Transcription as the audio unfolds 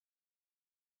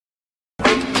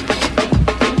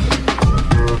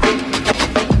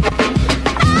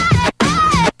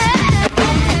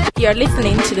You're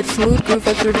listening to the Smooth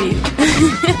Groovers Review.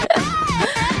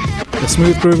 The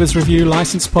Smooth Groovers Review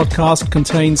licensed podcast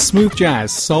contains smooth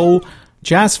jazz, soul,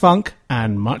 jazz funk,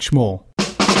 and much more.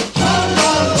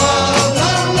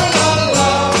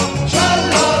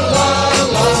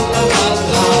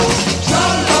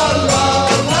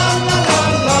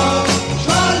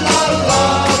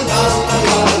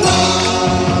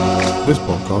 This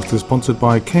podcast is sponsored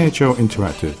by KHL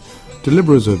Interactive,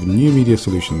 deliverers of new media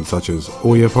solutions such as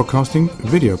audio podcasting,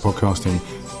 video podcasting,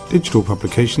 digital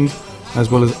publications,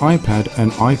 as well as iPad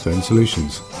and iPhone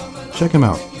solutions. Check them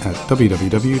out at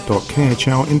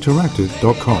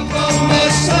www.khlinteractive.com.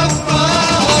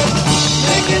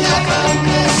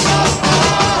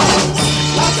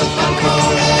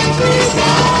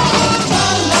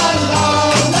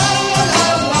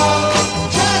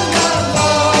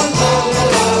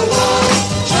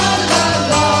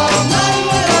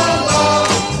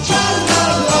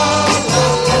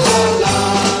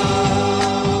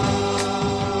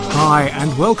 Hi,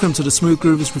 and welcome to the Smooth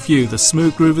Groovers Review, the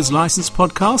Smooth Groovers licensed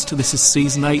podcast. This is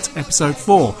Season 8, Episode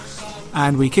 4.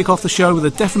 And we kick off the show with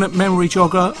a definite memory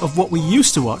jogger of what we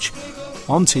used to watch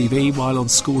on TV while on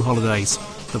school holidays.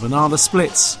 The Banana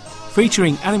Splits,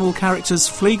 featuring animal characters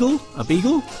Fleagle, a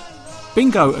beagle,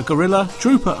 Bingo, a gorilla,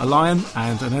 Drooper, a lion,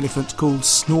 and an elephant called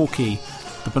Snorky.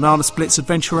 The Banana Splits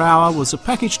Adventure Hour was a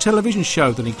packaged television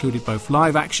show that included both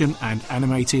live action and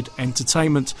animated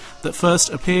entertainment that first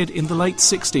appeared in the late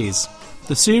 60s.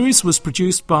 The series was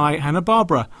produced by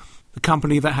Hanna-Barbera, the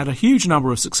company that had a huge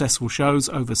number of successful shows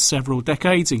over several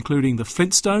decades, including The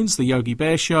Flintstones, The Yogi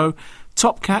Bear Show,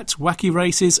 Top Cat, Wacky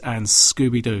Races, and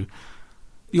Scooby-Doo.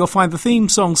 You'll find the theme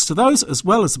songs to those, as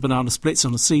well as the Banana Splits,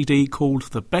 on a CD called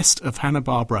The Best of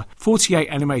Hanna-Barbera, 48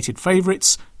 animated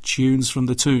favourites, tunes from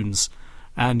the tunes.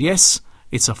 And yes,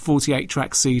 it's a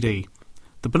 48-track CD.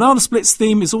 The Banana Splits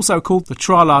theme is also called the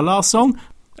Tra-La-La song,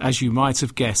 as you might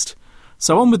have guessed.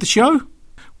 So on with the show,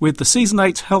 with the Season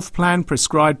 8 health plan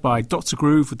prescribed by Dr.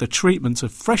 Groove with the treatment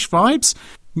of fresh vibes,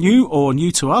 new or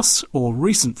new to us, or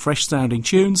recent fresh-sounding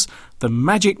tunes, the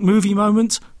magic movie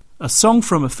moment, a song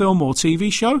from a film or TV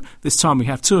show, this time we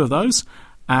have two of those,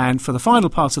 and for the final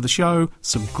part of the show,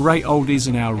 some great oldies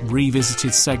in our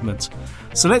revisited segment.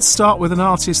 So let's start with an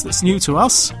artist that's new to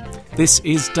us. This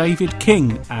is David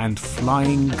King and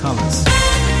Flying Colours.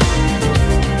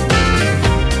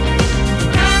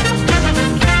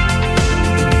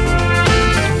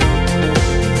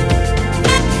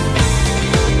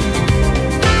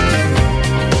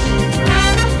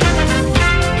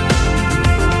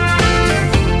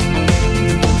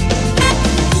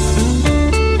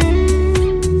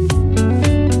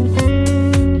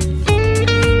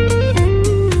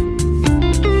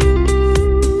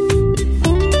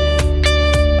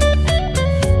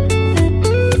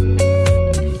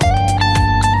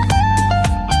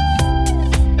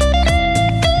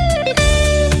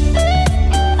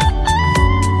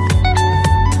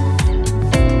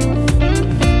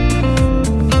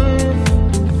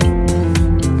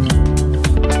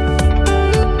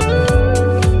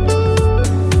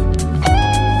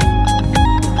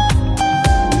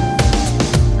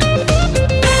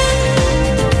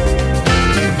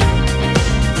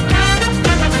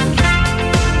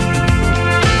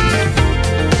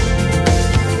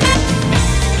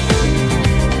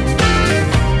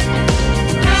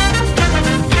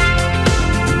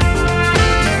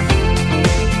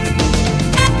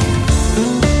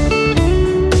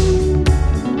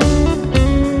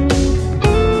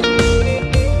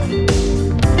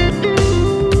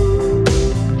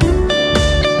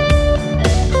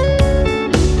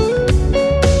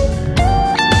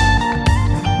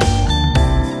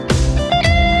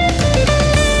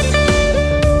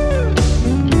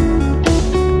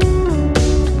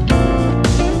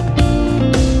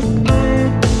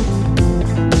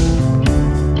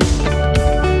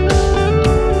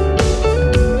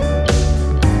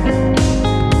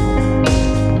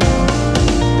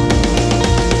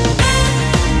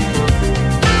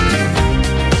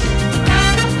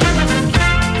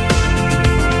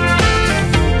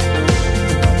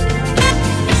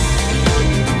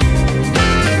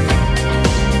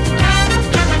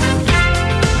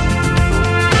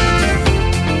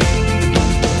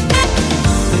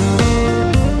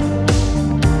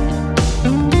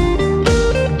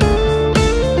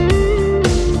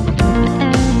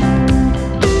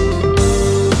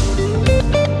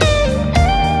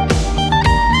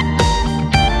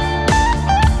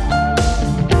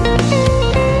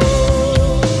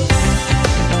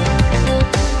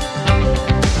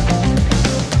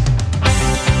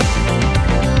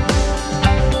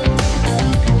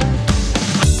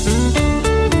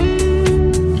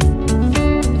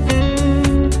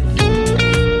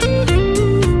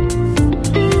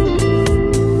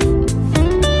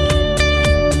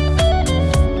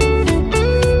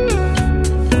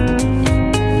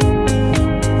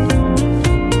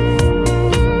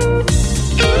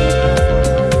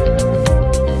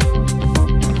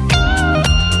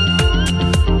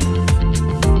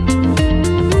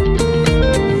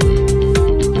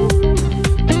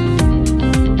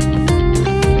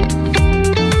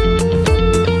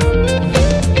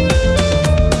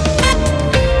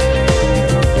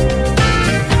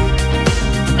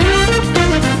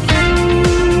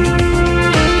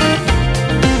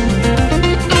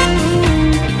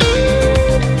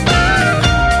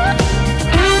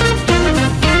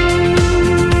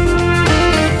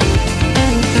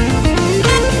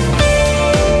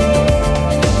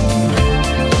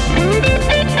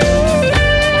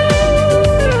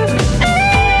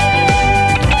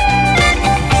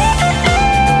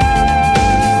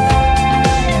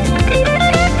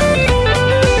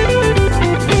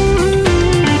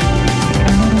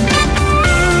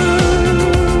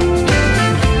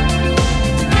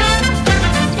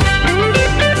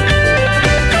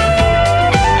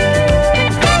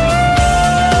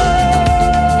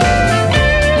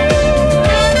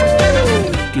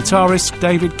 guitarist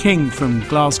David King from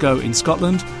Glasgow in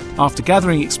Scotland. After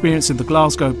gathering experience in the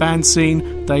Glasgow band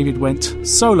scene, David went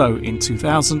solo in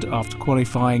 2000 after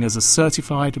qualifying as a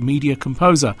certified media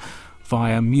composer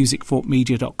via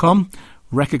musicformedia.com,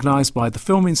 recognised by the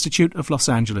Film Institute of Los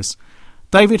Angeles.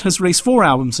 David has released 4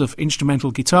 albums of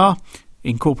instrumental guitar,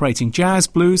 incorporating jazz,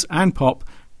 blues and pop,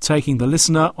 taking the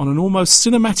listener on an almost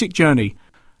cinematic journey.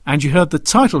 And you heard the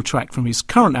title track from his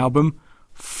current album,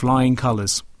 Flying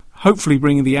Colours, hopefully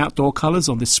bringing the outdoor colours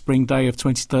on this spring day of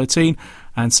 2013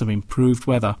 and some improved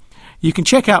weather. You can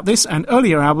check out this and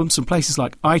earlier albums from places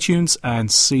like iTunes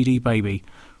and CD Baby.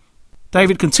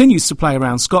 David continues to play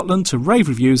around Scotland to rave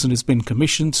reviews and has been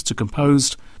commissioned to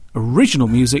compose original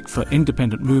music for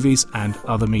independent movies and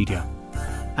other media.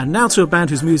 And now to a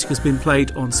band whose music has been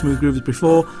played on Smooth Groovers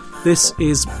before. This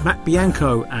is Matt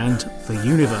Bianco and The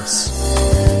Universe.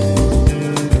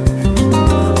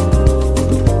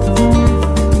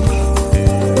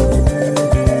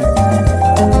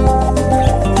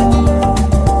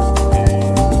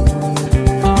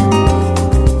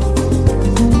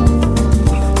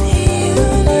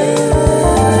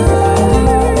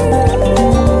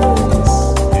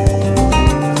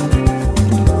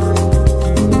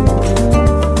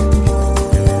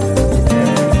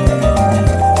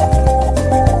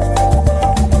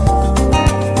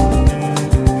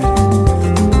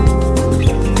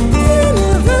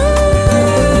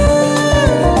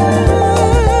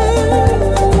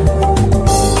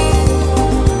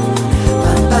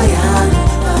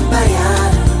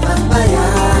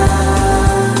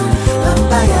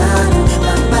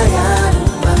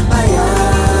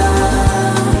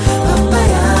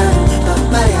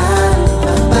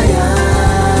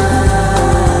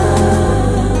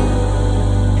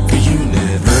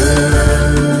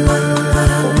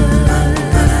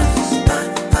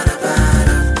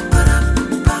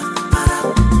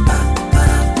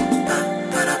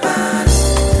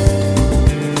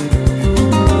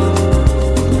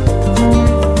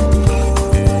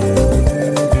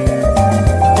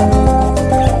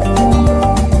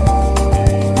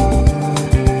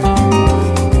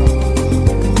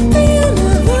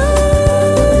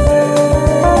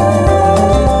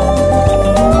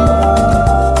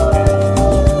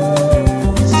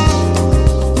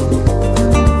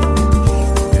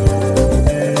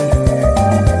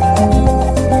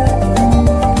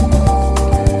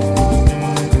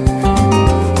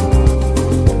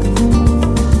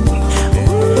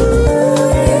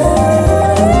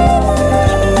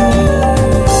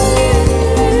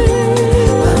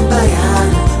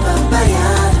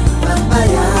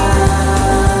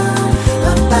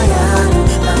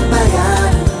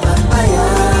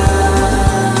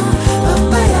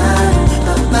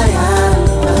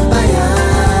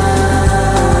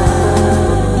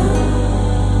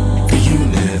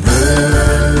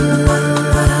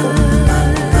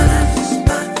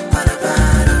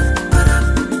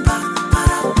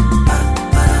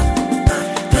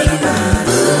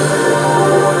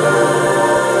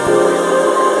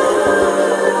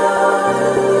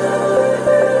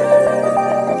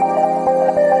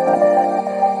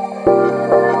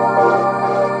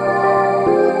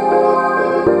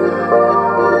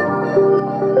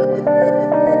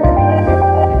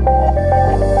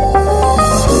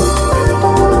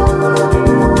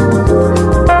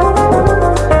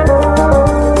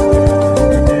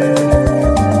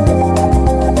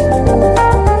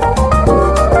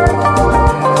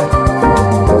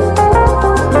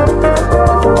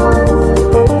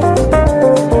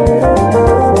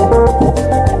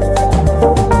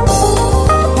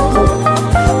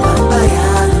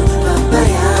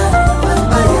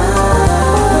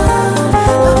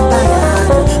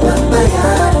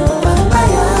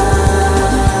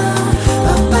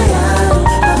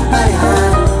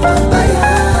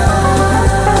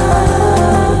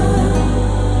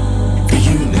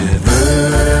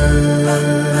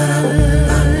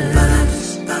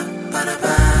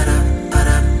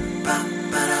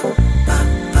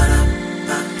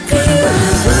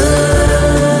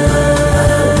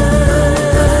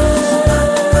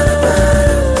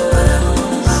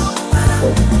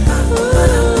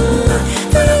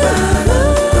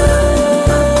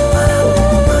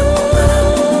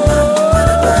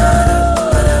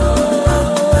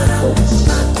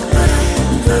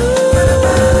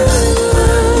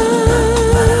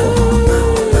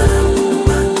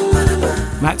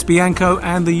 Bianco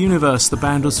and the Universe. The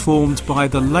band was formed by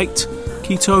the late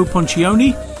Quito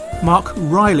Poncioni, Mark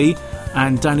Riley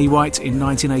and Danny White in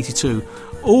 1982,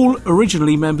 all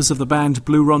originally members of the band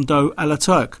Blue Rondo à la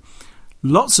Turque.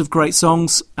 Lots of great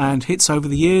songs and hits over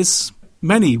the years,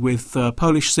 many with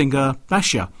Polish singer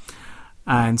Basia.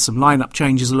 and some lineup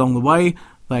changes along the way,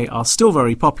 they are still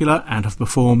very popular and have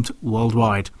performed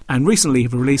worldwide. And recently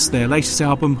have released their latest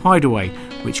album, Hideaway,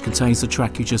 which contains the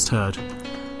track you just heard.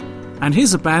 And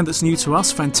here's a band that's new to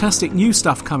us, fantastic new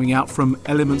stuff coming out from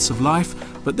Elements of Life,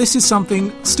 but this is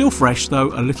something still fresh, though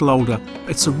a little older.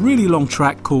 It's a really long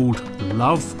track called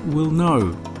Love Will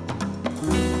Know.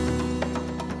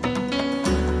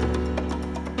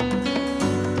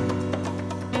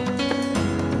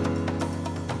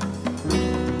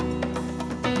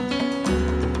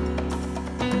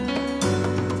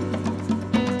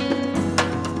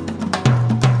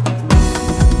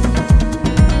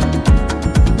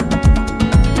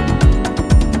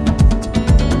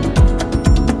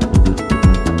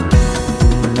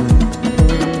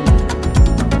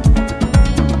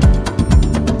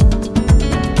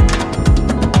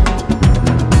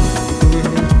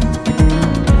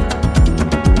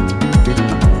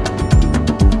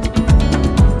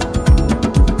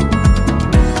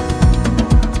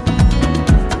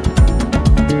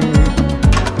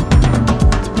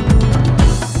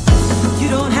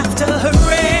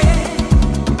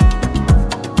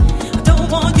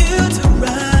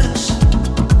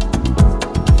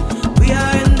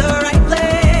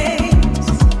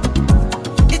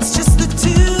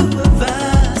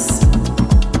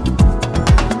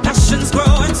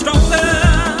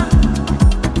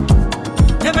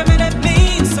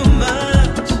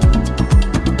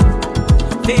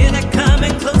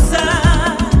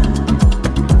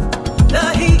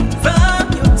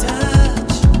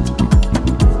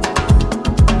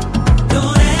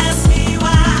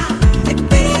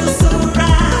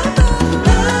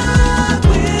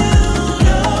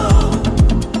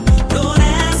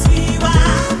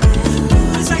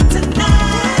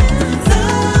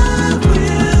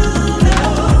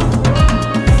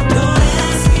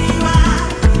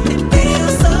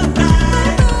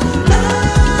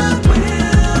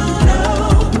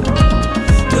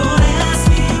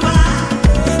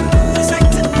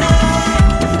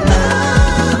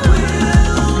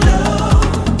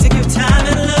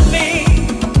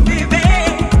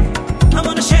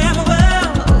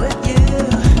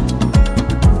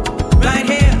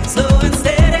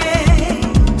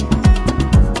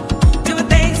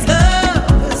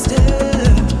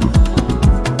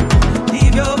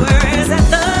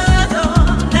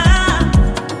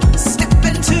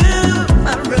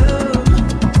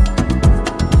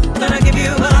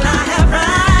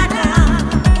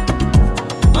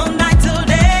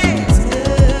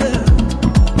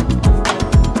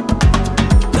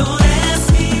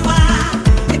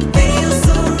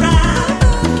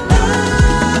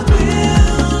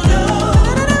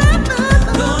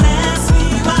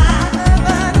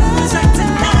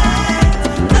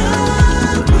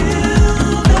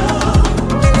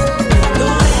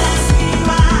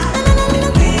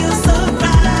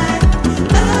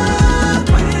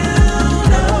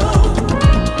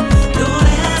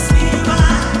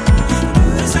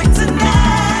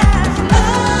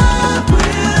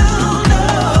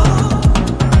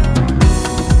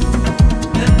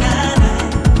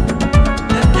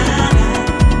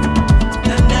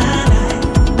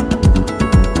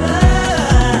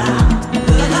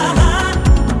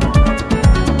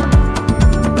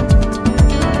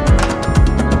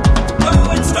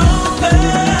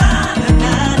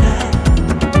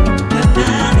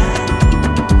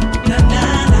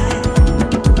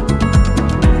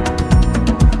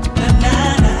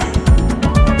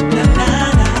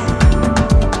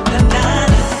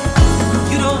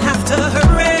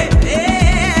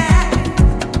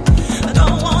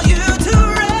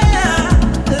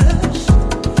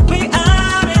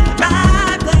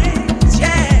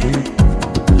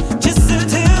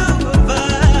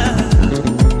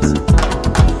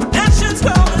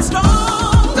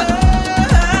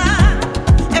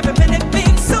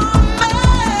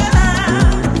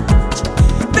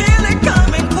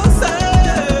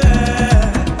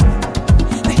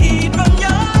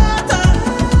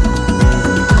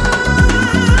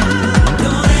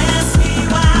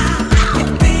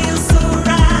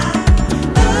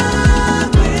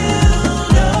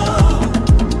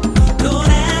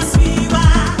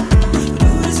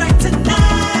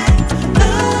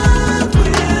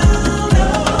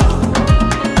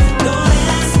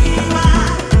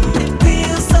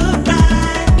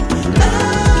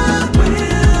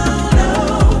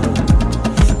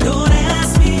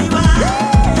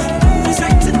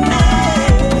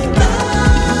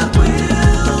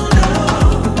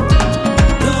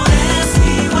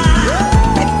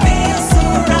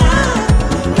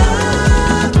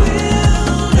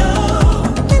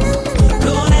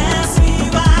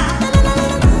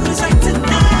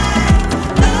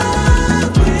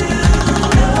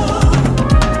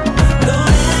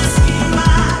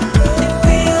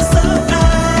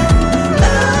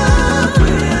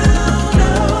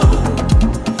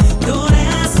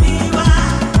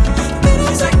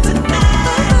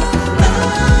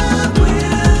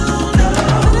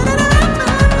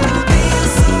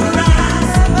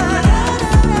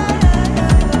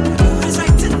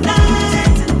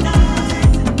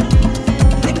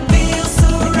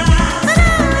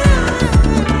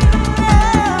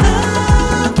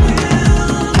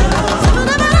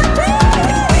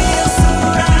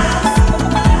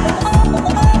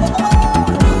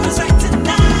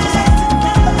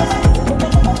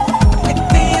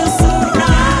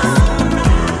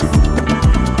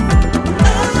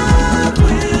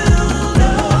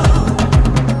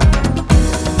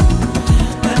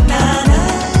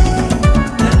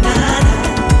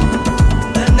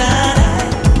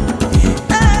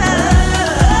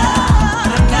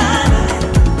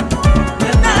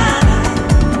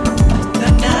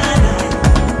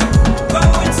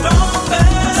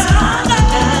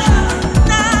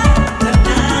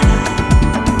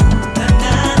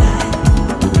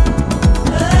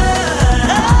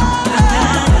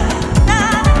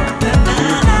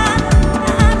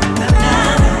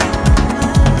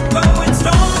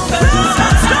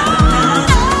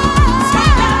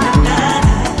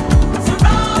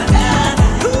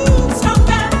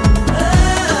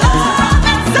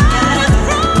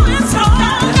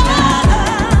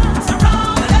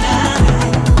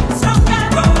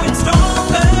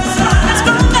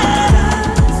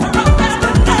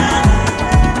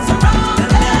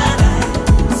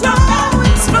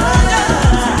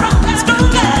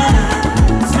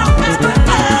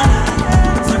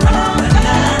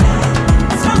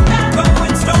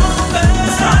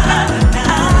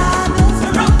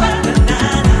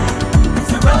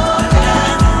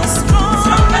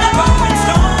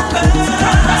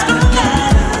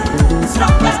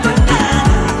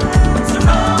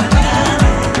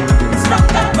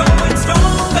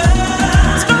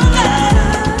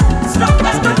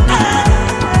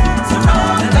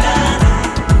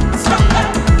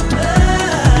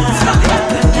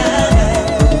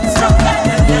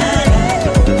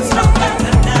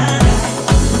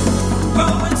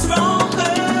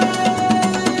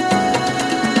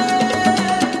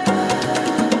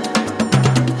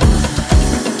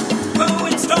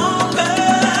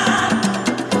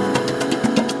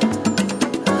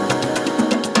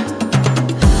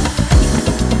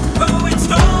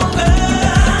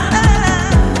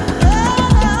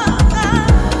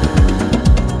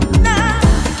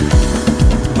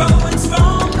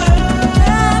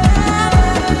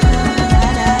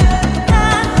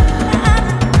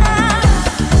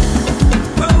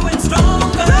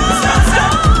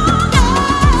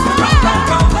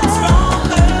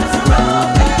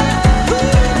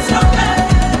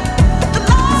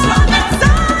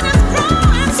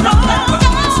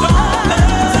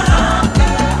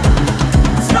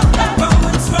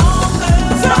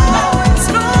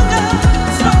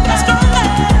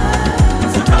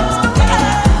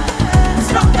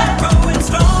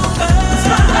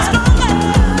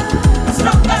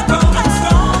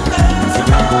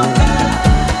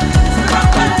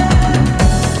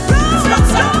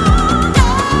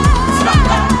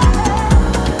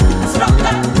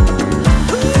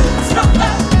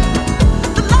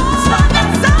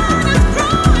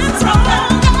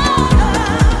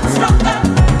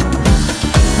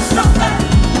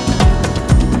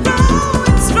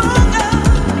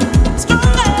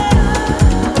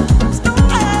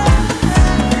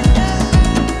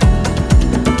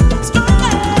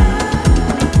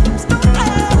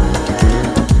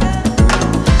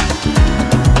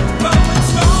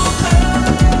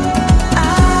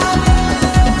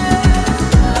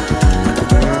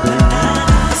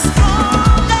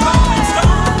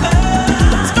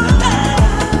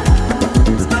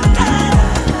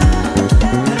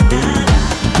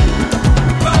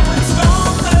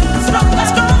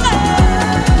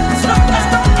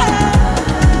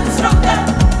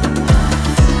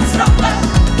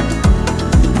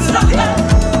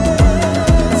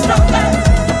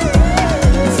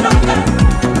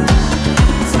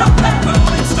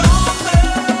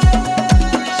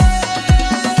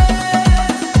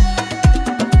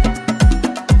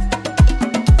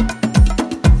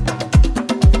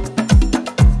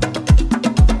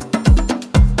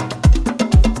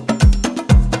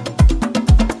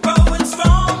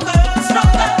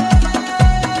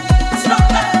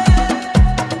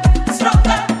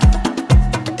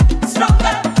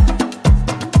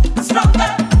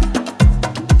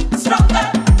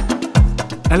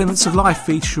 Elements of Life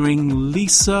featuring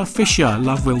Lisa Fisher,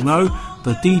 Love Will Know,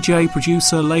 the DJ,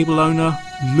 producer, label owner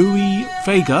Louis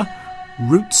Vega,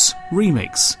 Roots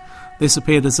Remix. This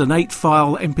appeared as an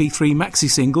 8-file MP3 maxi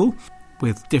single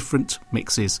with different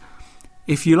mixes.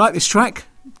 If you like this track,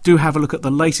 do have a look at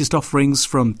the latest offerings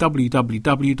from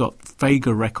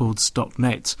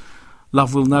www.vegarecords.net.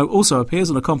 Love Will Know also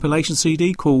appears on a compilation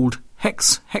CD called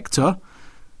Hex Hector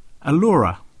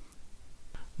Allura.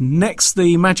 Next,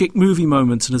 the magic movie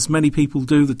moment, and as many people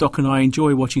do, the Doc and I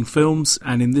enjoy watching films,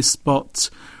 and in this spot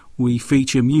we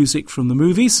feature music from the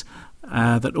movies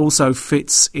that also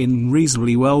fits in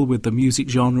reasonably well with the music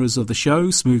genres of the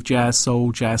show, smooth jazz,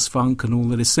 soul, jazz, funk, and all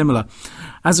that is similar,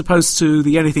 as opposed to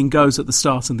the anything goes at the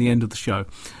start and the end of the show.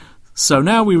 So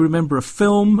now we remember a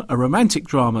film, a romantic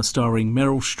drama starring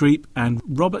Meryl Streep and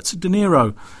Robert De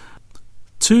Niro.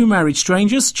 Two married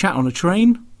strangers chat on a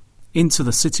train into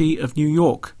the city of New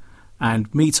York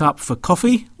and meet up for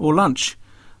coffee or lunch.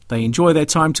 They enjoy their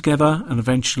time together and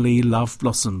eventually love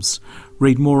blossoms.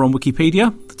 Read more on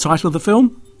Wikipedia. The title of the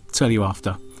film? Tell you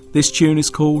after. This tune is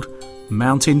called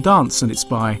Mountain Dance and it's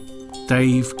by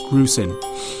Dave Grusin.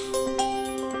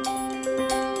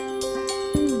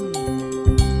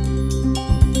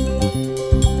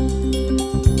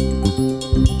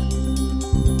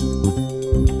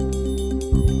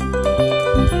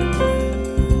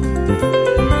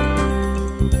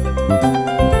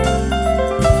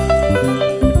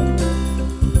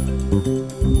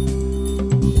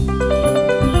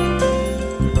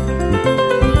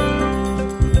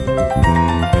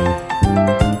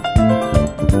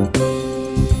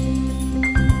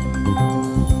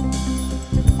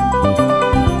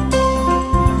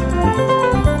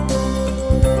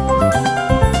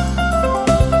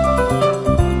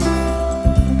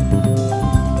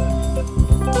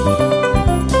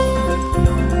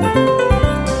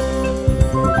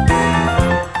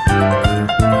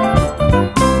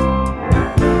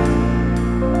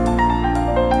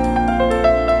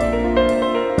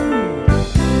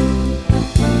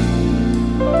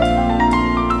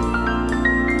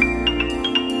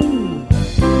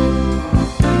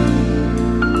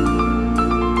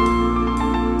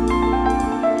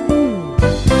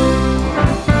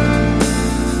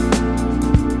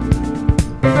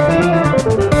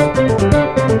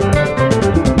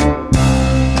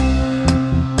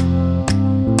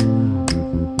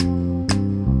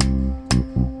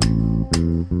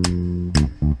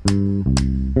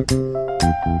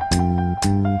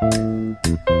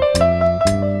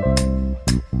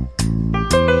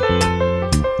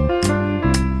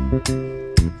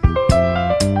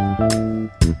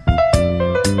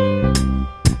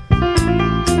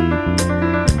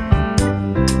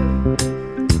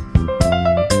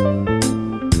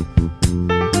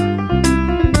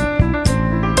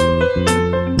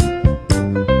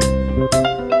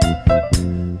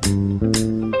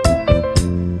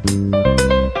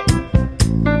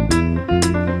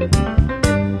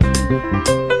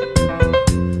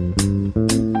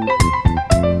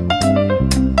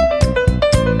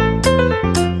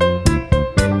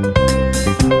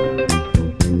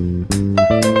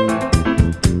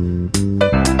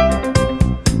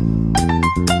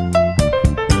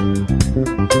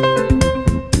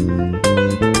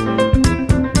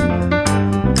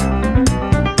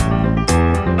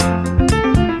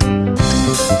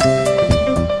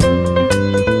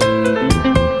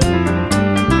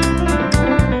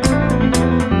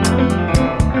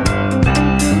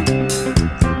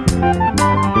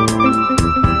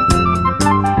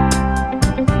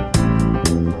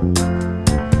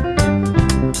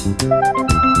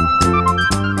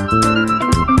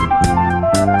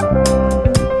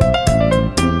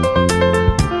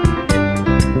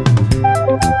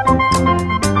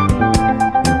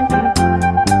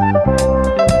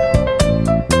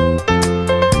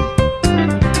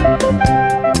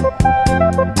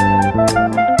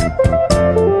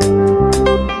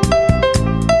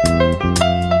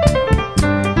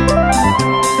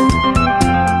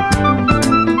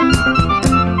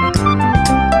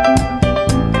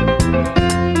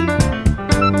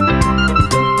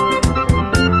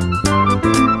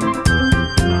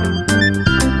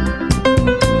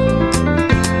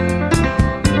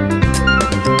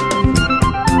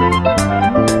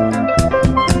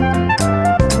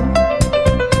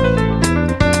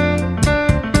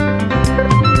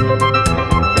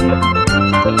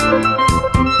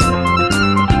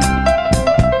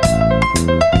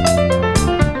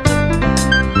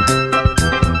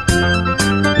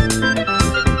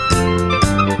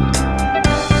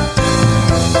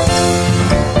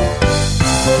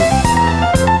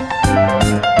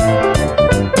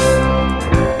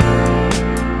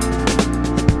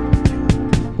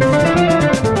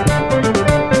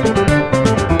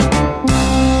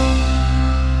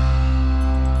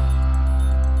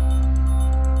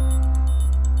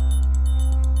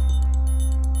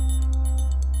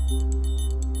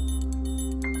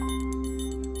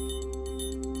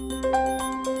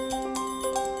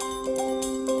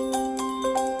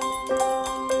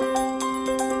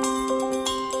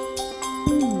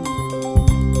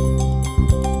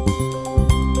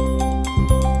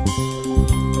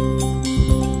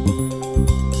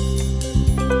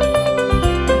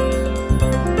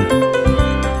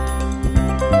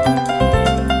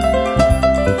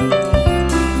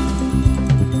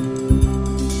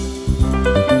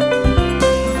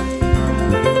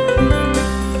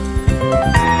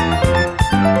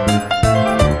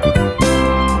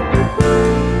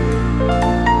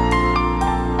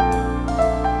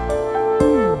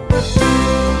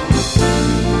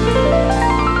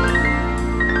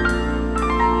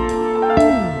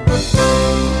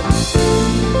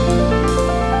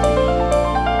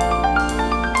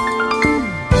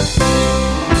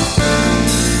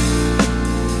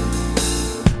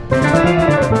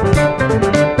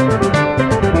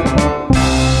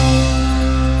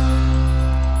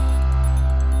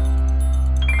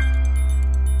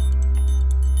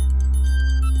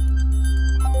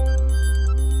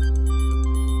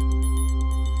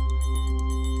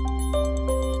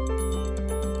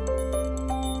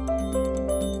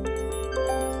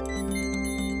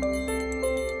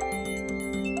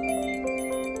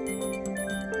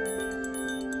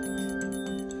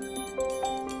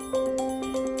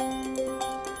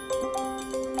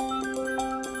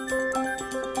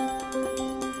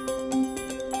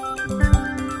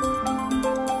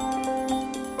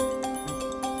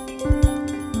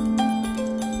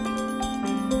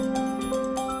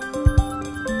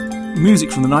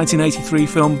 music from the 1983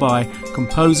 film by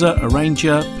composer,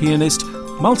 arranger, pianist,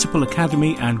 multiple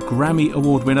Academy and Grammy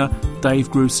Award winner Dave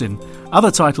Grusin.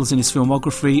 Other titles in his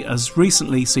filmography, as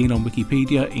recently seen on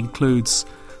Wikipedia, includes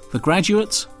The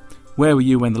Graduate, Where Were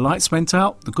You When the Lights Went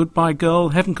Out, The Goodbye Girl,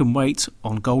 Heaven Can Wait,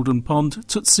 On Golden Pond,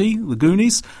 Tootsie, The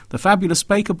Goonies, The Fabulous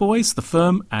Baker Boys, The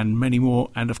Firm, and many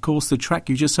more. And of course the track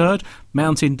you just heard,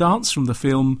 Mountain Dance, from the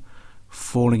film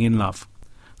Falling in Love.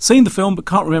 Seen the film but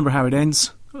can't remember how it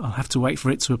ends. I'll have to wait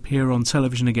for it to appear on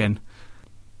television again.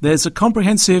 There's a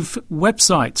comprehensive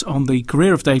website on the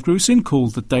career of Dave Grusin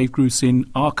called the Dave Grusin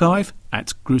Archive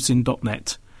at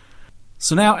grusin.net.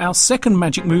 So now our second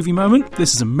magic movie moment.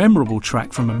 This is a memorable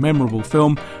track from a memorable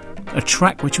film, a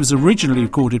track which was originally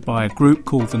recorded by a group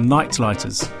called the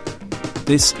Nightlighters.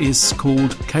 This is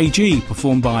called KG,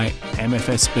 performed by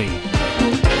MFSB.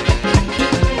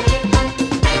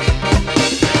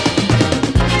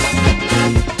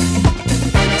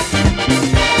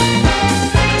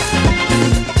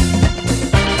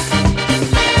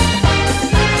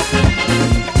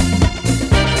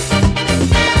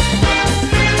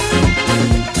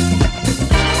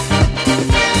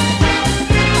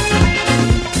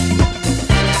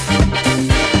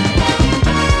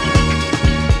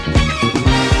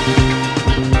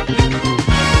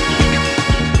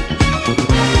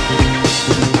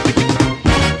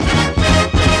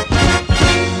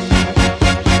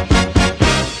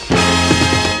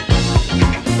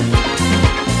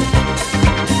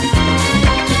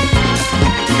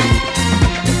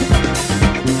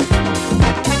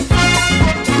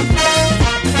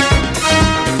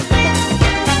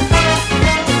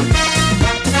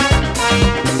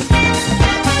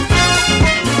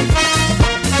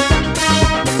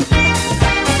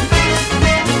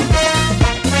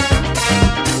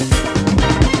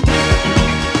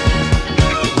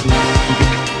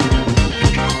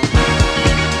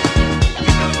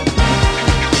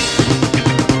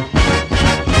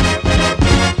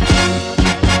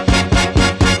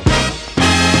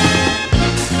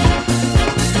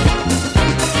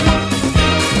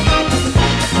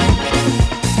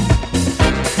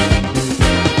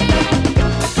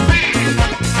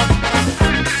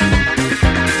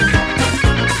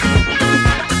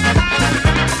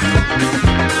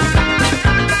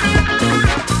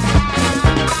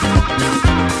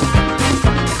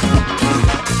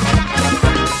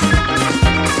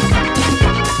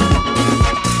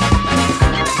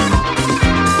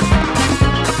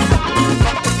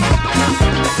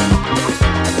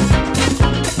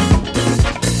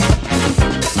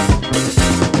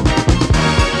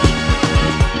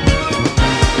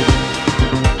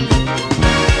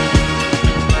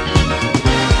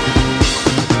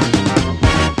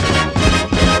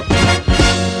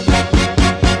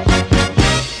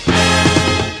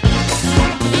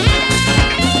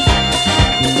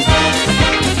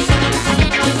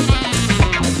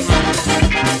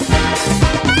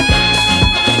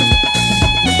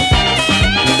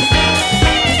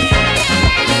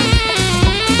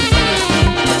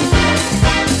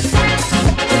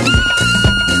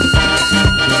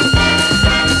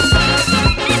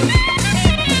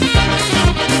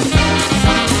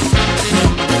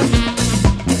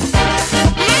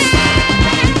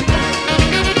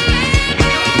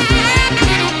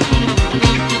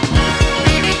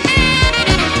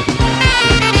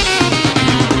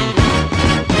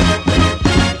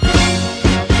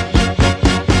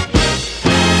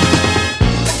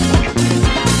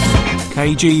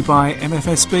 KG by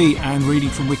MFSB, and reading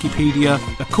from Wikipedia,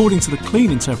 according to the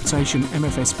clean interpretation,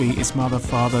 MFSB is mother,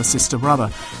 father, sister,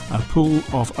 brother, a pool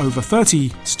of over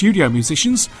 30 studio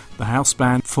musicians, the house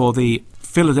band for the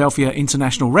Philadelphia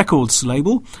International Records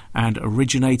label, and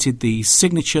originated the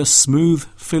signature smooth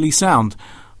Philly sound,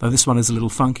 though this one is a little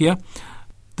funkier.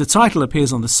 The title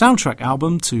appears on the soundtrack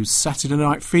album to Saturday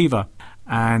Night Fever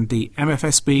and the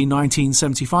MFSB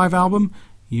 1975 album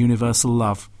Universal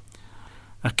Love.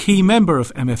 A key member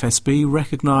of MFSB,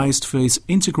 recognised for his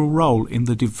integral role in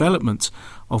the development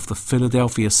of the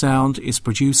Philadelphia sound, is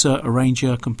producer,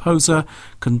 arranger, composer,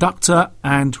 conductor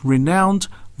and renowned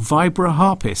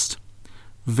vibra-harpist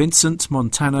Vincent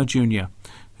Montana Jr.,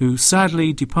 who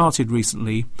sadly departed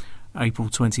recently, April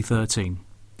 2013.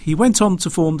 He went on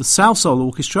to form the Salsoul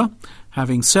Orchestra,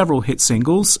 having several hit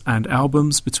singles and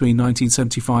albums between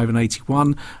 1975 and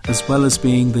 81, as well as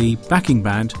being the backing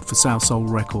band for Salsoul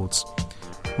Records.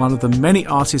 One of the many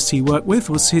artists he worked with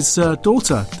was his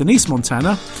daughter, Denise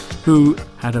Montana, who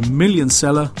had a million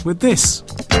seller with this.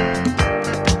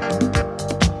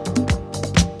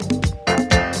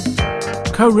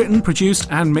 Co-written, produced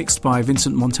and mixed by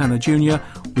Vincent Montana Jr.,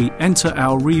 we enter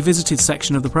our revisited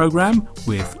section of the programme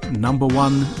with Number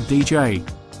 1 DJ.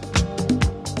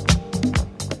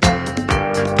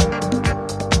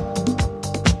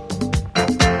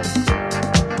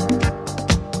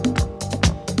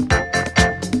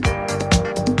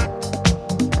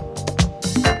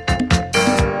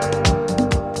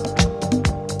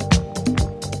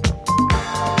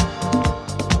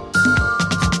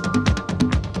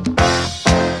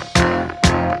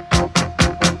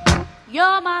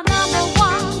 You're my number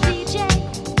one DJ.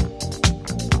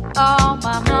 Oh,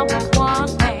 my number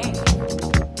one man.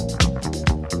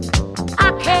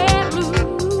 I can't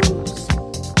lose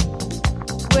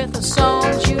with the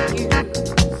songs you use.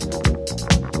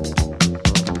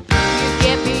 You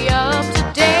get me up to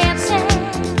dancing,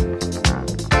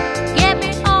 get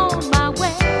me on my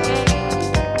way.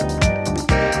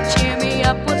 Cheer me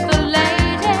up with the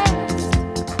latest,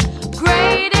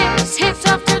 greatest hits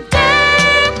of today.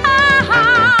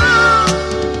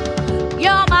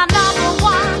 You're my number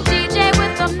one DJ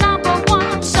with the number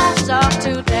one songs of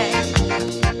today.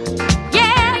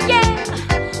 Yeah, yeah,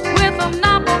 with the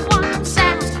number one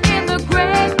sounds in the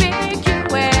great big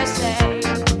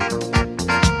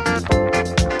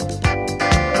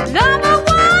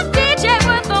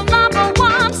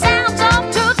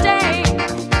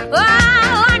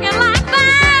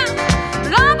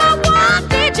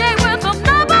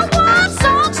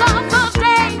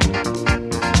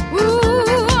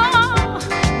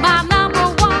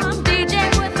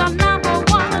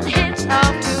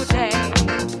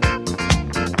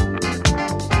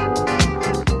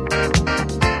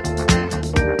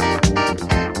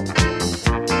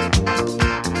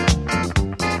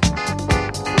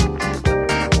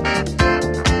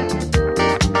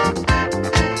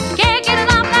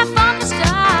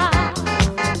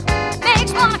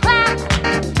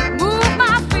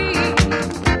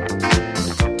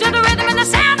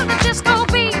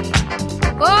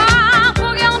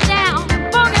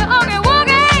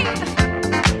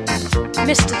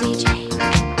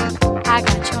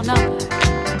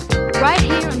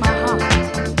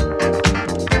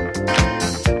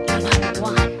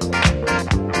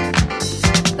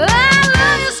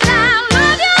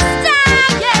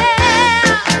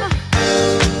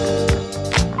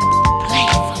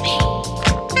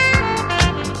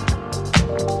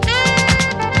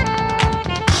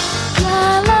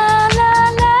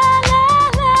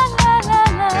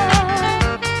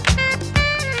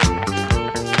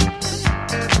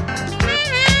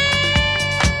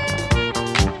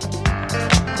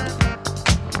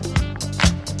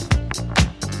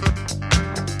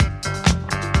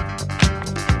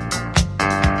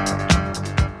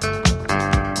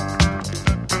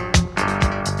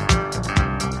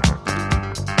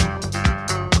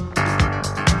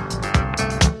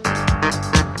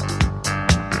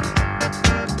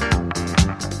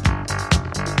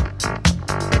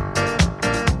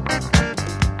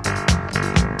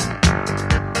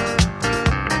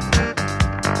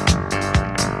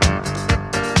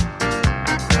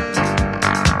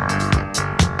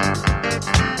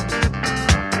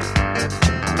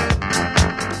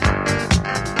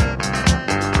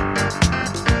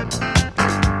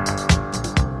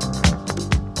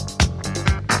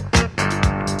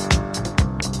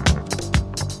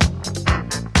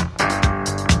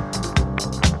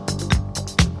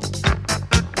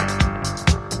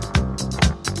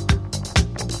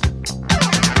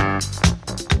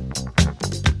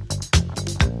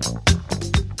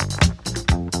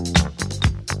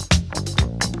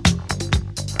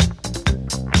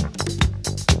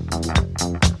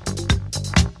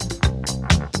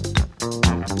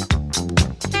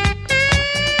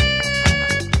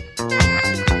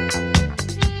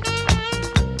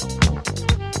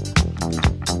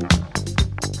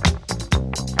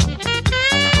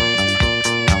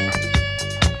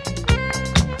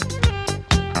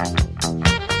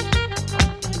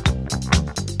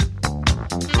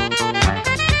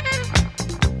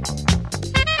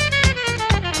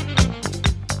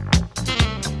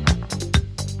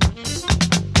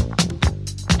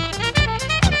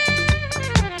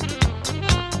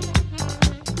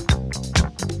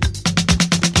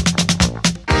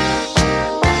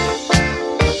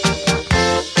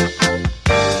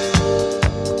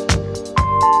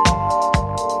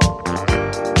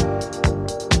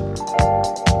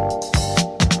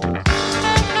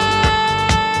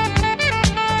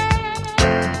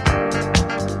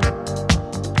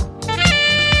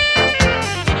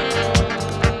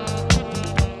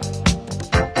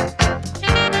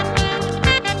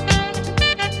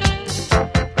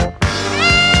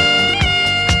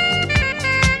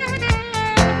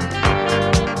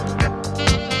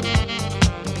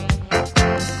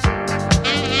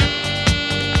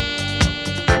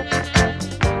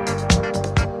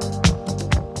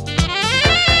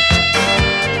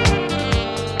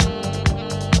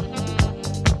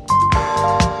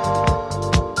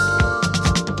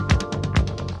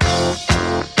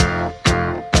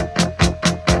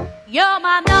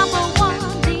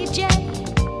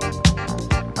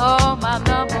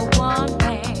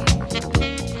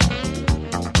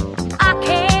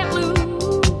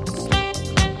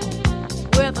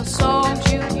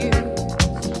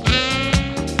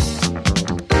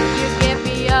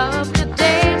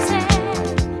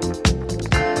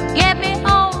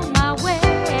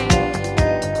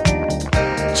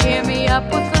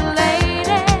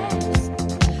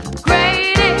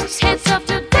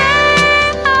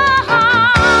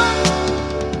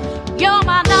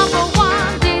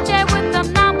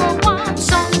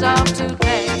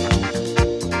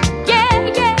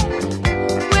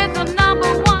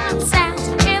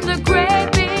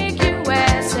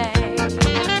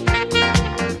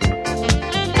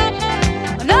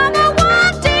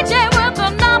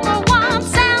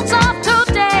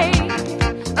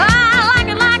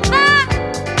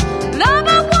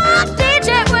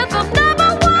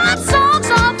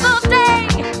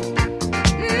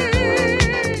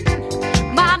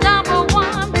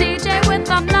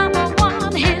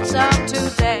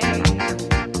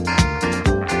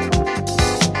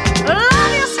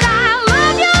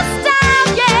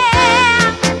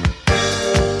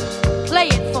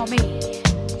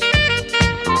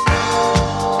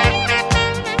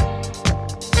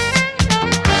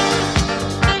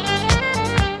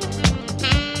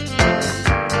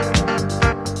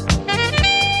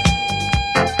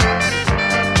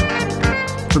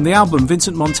From the album,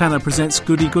 Vincent Montana presents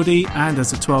Goody Goody, and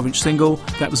as a 12-inch single,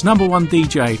 that was Number One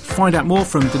DJ. Find out more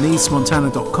from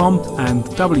DeniseMontana.com and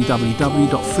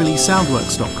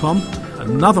www.phillysoundworks.com.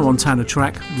 Another Montana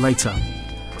track later.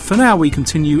 For now, we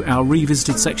continue our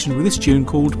revisited section with this tune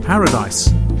called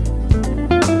Paradise.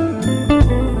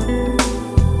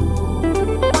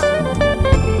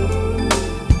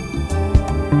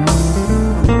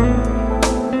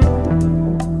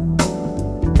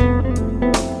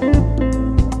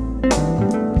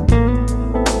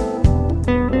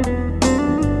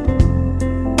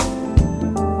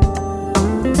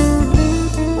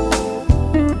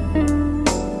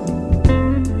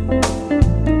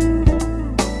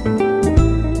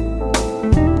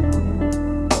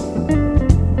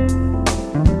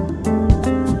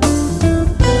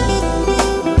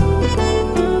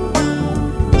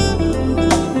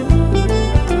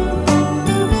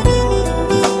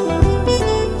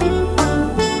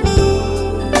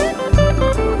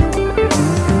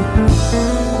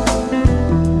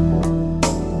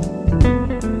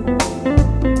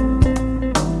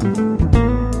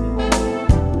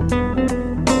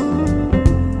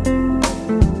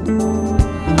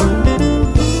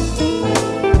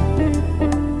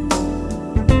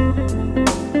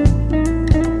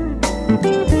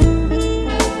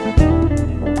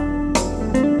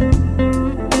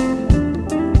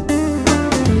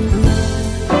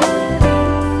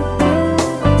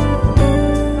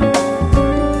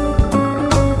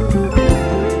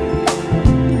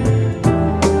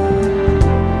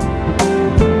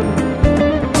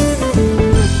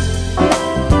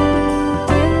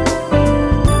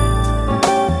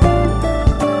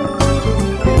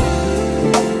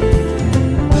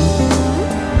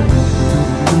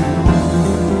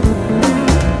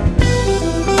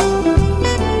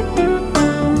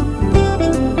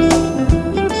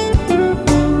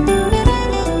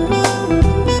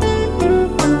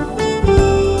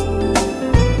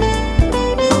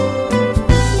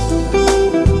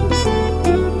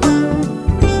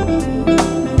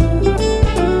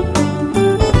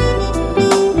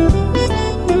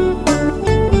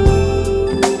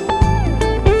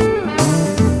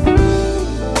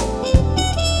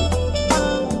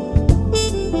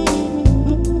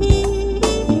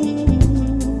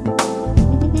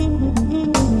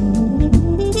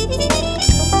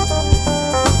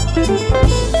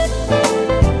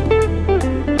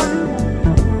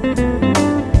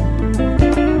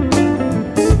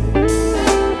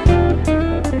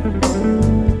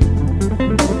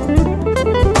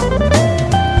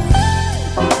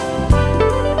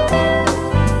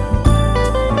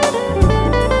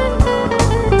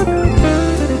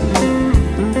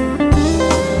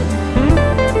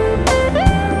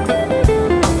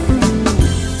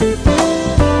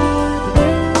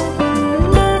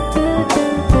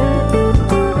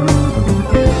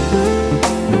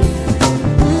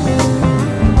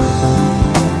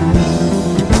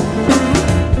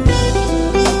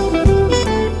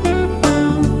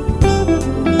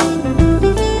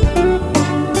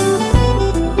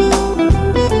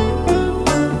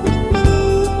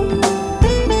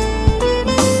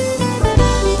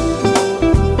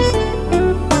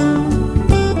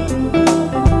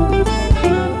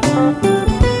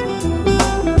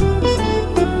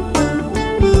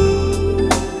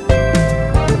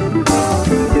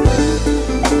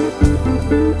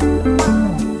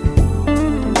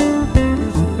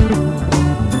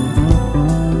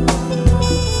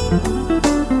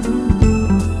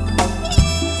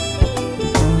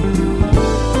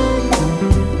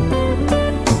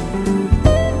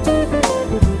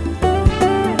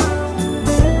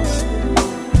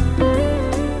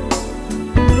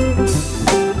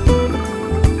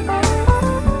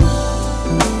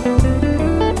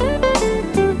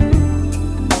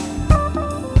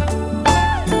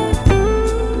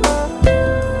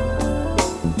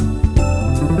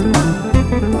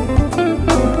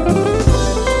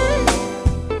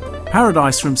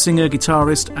 Paradise from singer,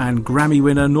 guitarist and Grammy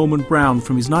winner Norman Brown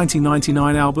from his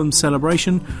 1999 album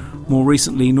Celebration. More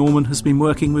recently, Norman has been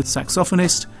working with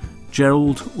saxophonist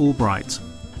Gerald Albright.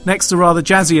 Next, a rather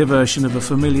jazzier version of a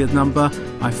familiar number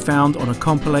I found on a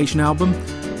compilation album.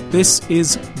 This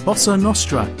is Bossa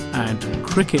Nostra and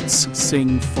Crickets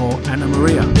Sing for Anna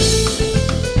Maria.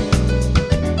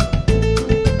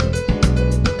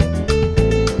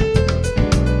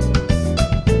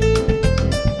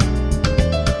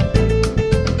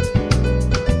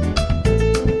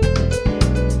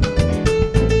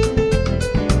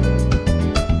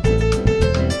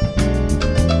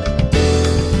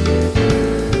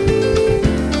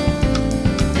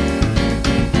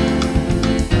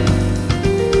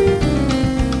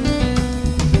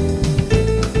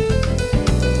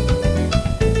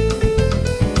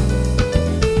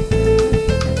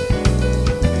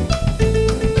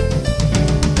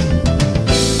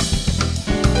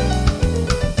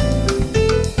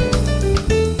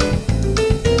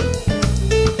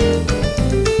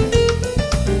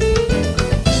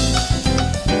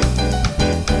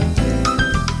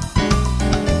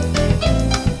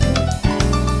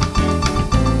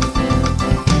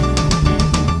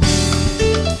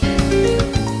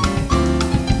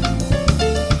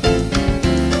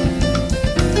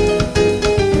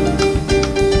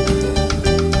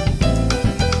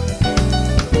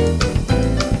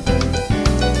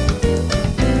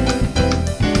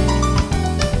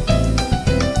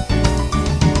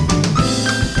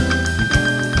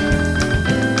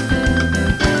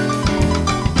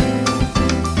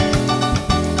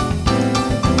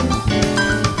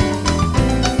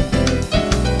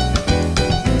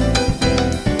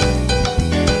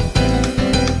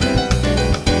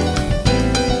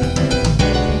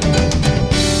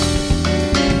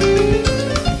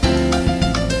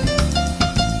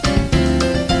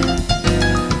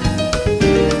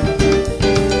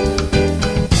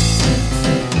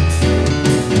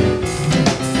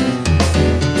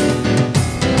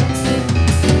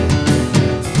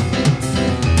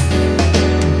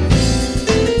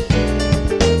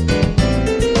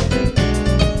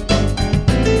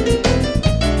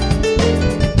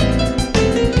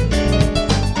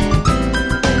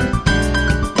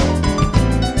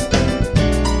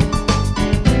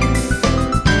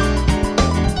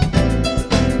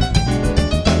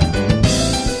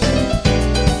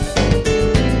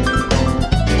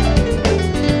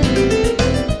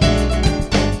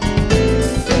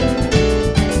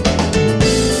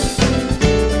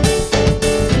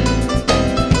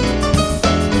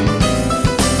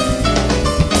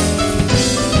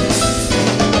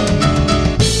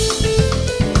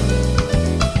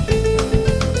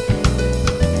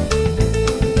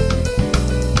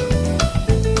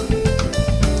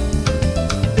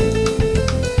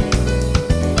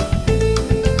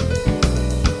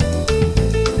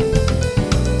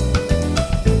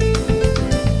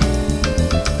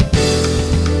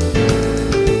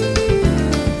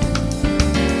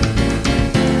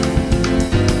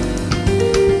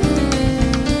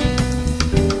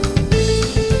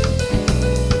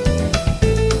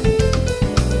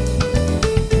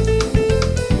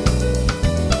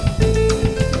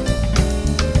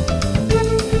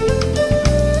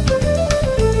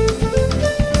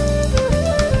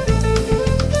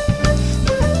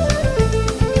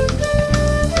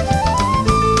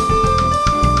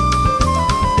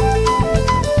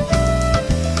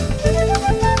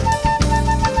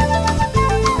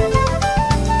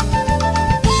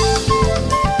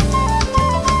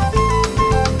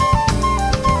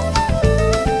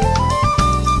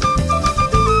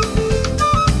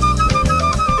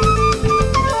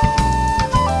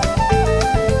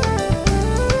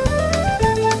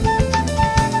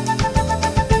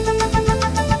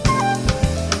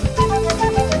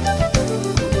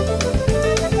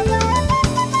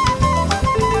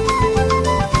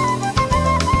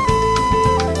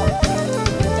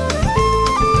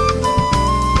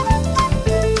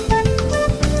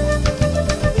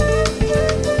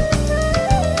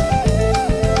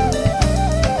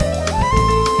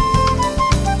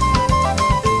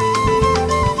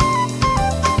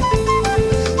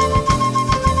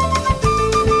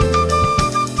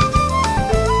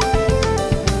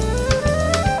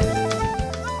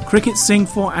 Crickets sing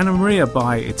for Anna Maria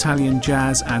by Italian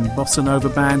jazz and bossa nova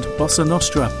band Bossa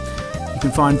Nostra. You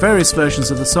can find various versions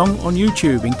of the song on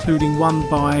YouTube, including one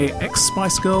by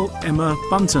ex-Spice Girl Emma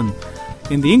Bunton.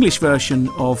 In the English version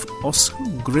of Os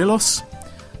Grilos,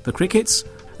 The Crickets,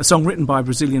 a song written by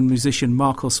Brazilian musician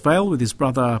Marcos Vale with his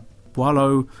brother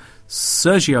Paulo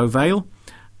Sergio Vale,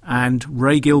 and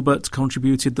Ray Gilbert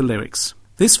contributed the lyrics.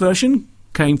 This version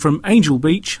came from Angel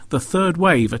Beach, The Third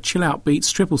Wave, a chill-out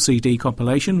beats triple CD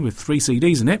compilation with 3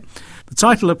 CDs in it. The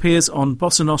title appears on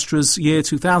Bossa Nostra's year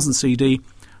 2000 CD,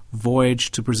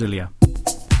 Voyage to Brasilia.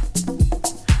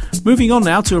 Moving on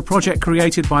now to a project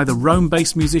created by the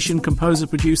Rome-based musician, composer,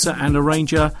 producer and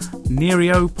arranger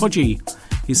Nerio Poggi.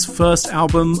 His first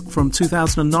album from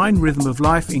 2009, Rhythm of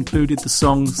Life, included the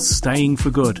song Staying for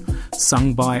Good,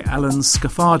 sung by Alan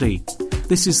Scafardi.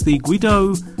 This is the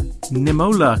Guido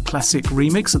Nemola classic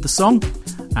remix of the song,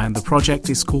 and the project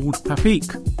is called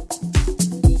Papik.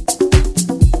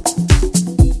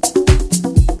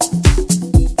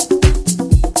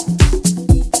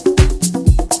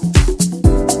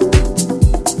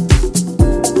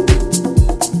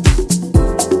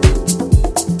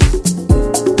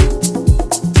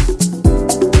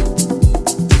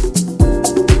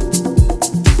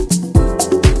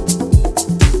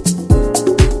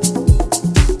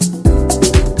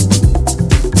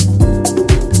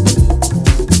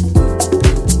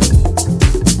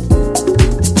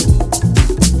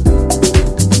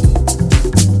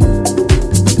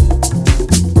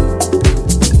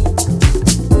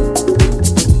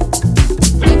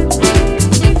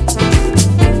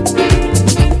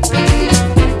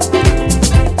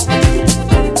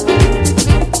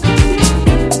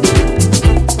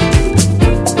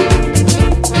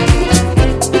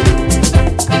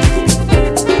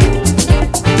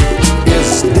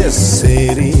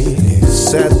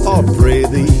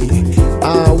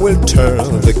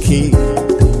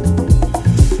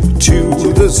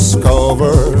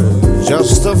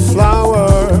 Just a flower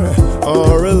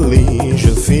or a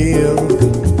leisure field.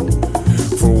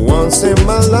 For once in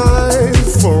my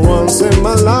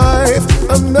life,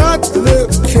 I'm not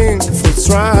looking for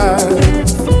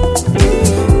strife.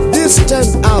 This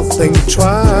time I'll think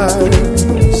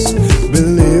twice,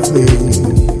 believe me.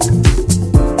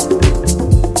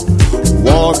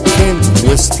 Walking,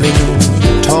 whistling,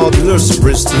 toddlers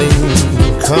bristling,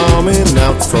 coming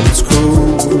out from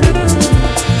school.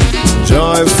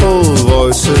 Joyful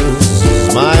voices,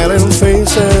 smiling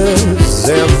faces,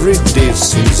 every day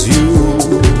seems you.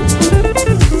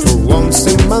 For once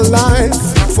in my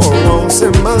life,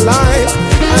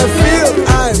 I feel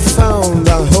I found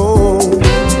a home.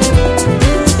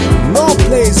 No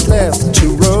place left to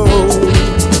roam.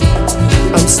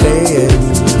 I'm staying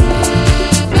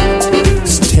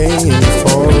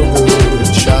for good.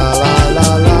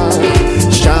 Sha-la-la-la,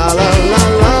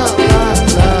 sha-la-la-la.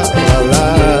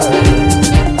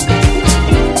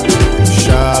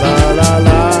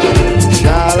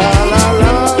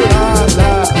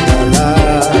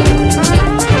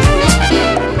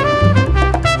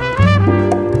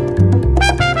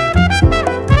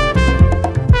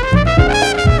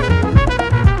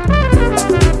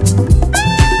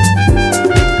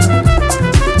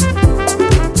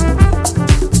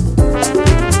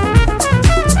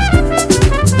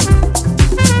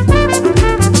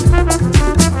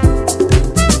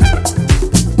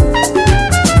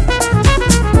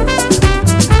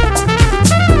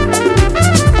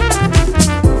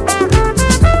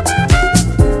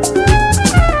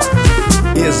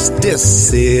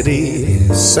 City,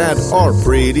 sad or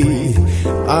pretty,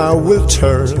 I will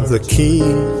turn the key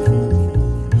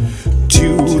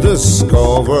to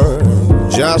discover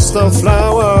just a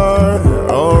flower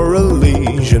or a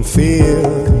legion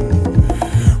field.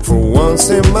 For once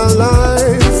in my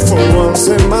life,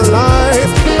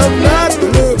 I'm not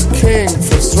looking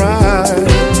for strife.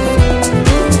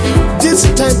 This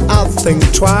time I'll think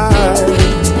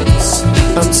twice.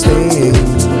 I'm staying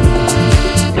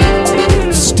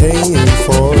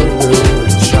for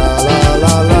good.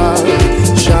 Sha-la-la-la,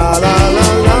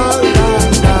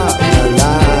 sha-la-la-la-la-la-la.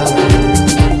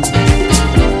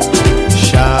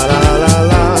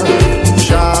 Sha-la-la-la,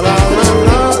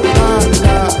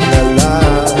 sha-la-la-la-la-la-la.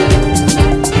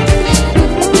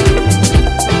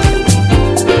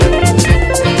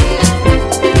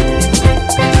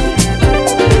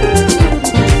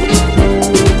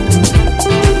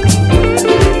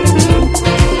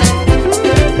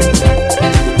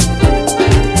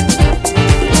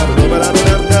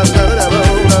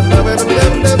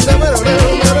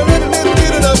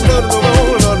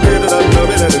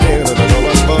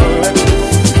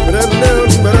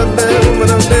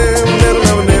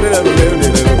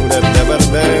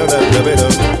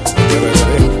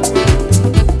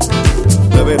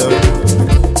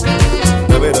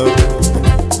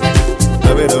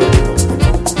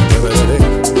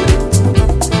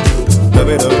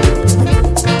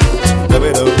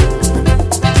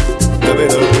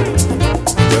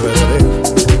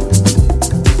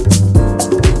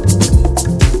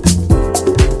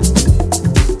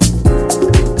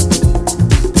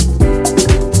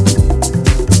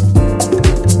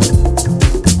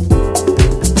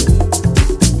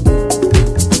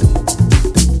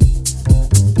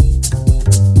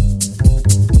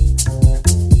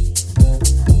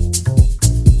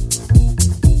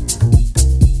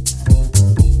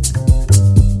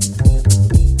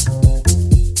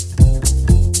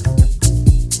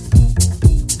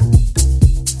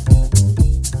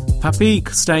 Happy,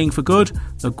 Staying for Good,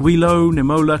 the Guilo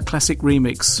Nimola Classic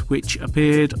Remix, which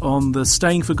appeared on the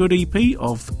Staying for Good EP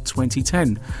of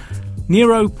 2010.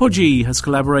 Nero Poggi has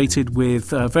collaborated with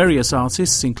various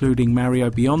artists, including Mario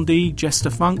Biondi, Jester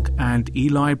Funk and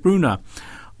Eli Brunner.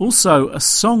 Also, a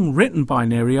song written by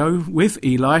Nero with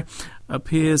Eli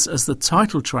appears as the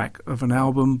title track of an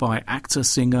album by actor,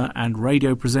 singer and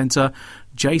radio presenter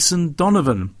Jason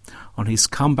Donovan on his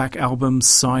comeback album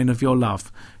Sign of Your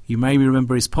Love. You may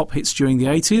remember his pop hits during the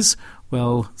 80s.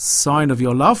 Well, Sign of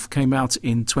Your Love came out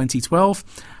in 2012,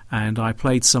 and I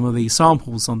played some of the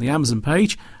samples on the Amazon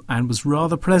page and was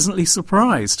rather pleasantly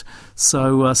surprised.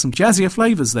 So some jazzier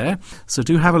flavours there, so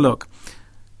do have a look.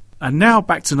 And now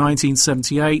back to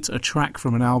 1978, a track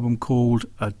from an album called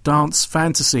A Dance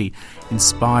Fantasy,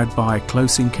 inspired by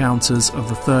Close Encounters of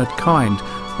the Third Kind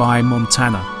by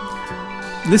Montana.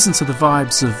 Listen to the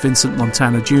vibes of Vincent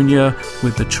Montana Jr.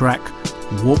 with the track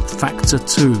Warp Factor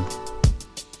 2.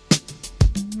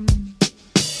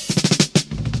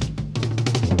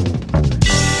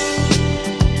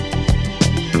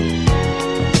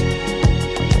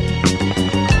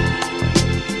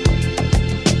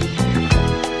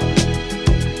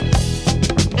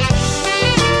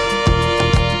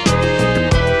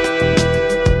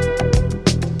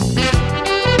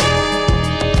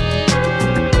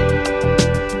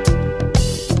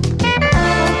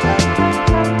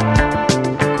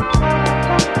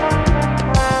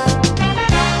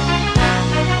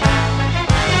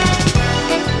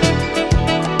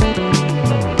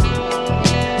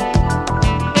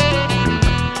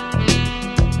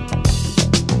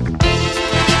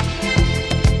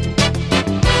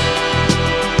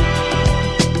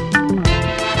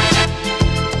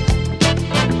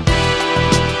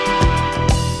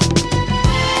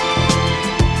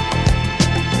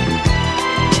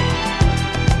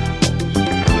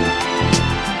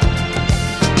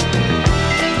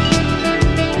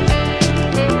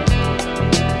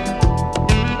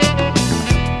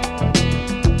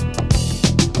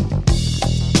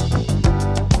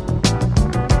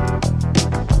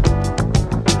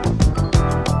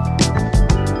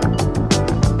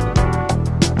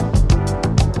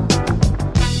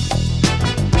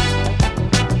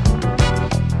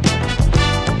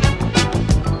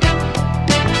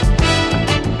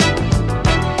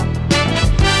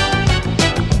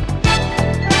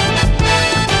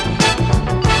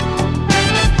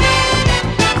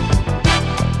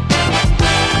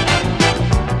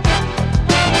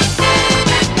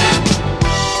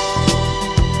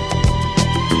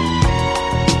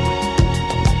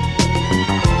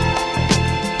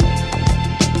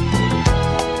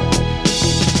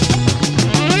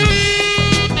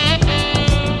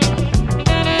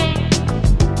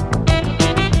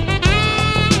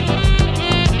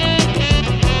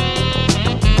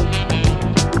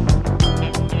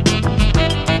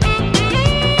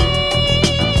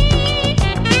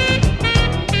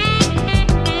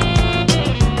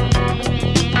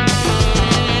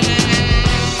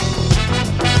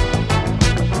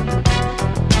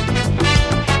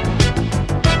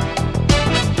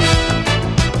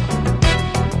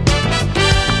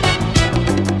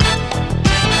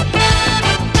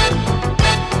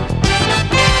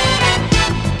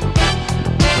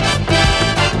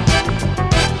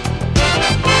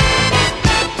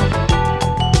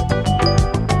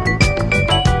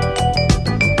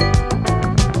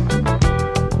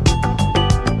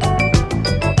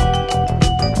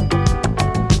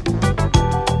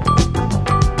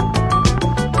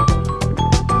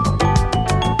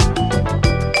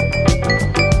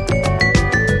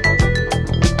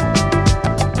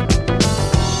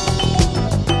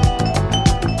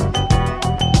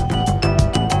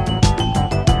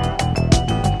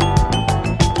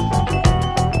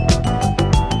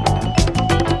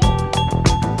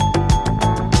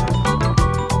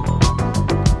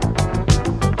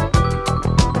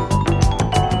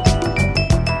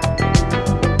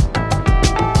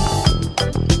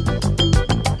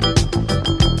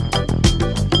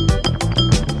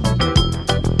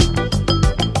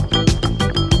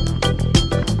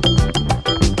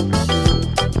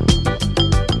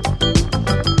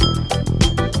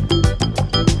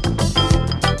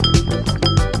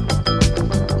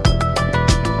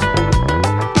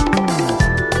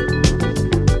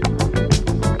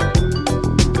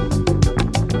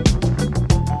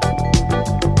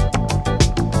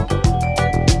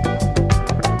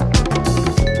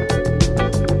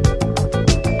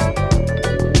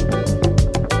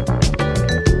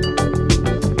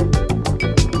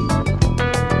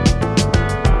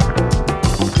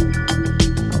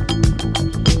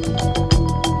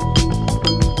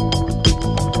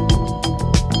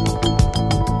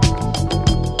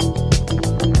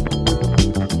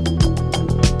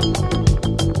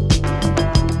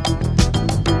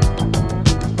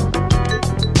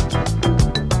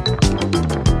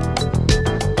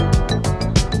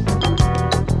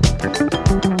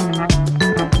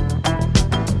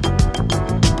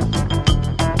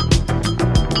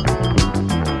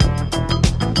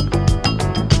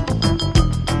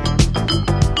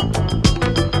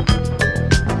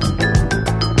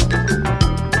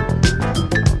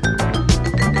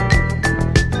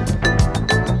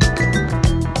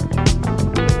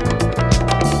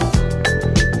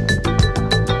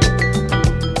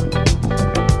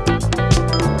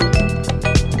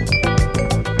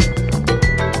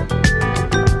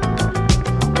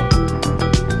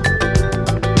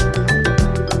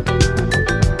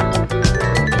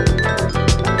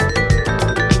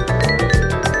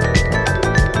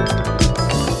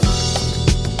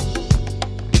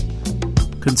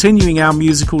 Continuing our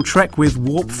musical trek with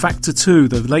Warp Factor 2,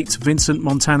 the late Vincent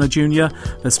Montana Jr.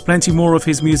 There's plenty more of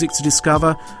his music to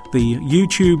discover. The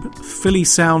YouTube Philly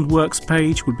Soundworks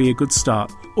page would be a good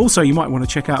start. Also, you might want to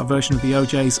check out a version of the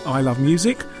OJ's I Love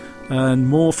Music, and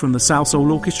more from the South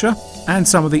Soul Orchestra, and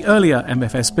some of the earlier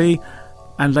MFSB.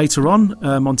 And later on,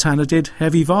 Montana did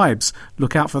Heavy Vibes.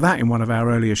 Look out for that in one of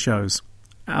our earlier shows.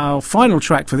 Our final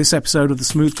track for this episode of the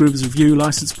Smooth Groovers Review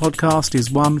Licensed Podcast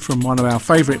is one from one of our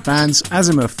favourite bands,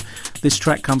 Azimuth. This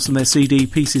track comes from their CD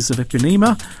Pieces of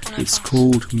Ipanema. It's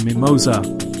called Mimosa.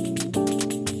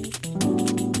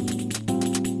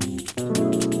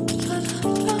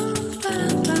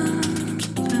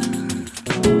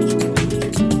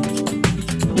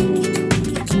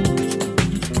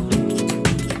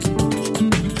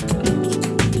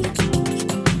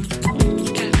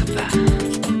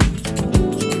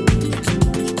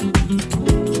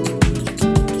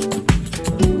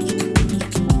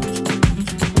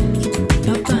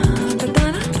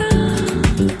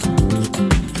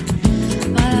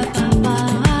 Para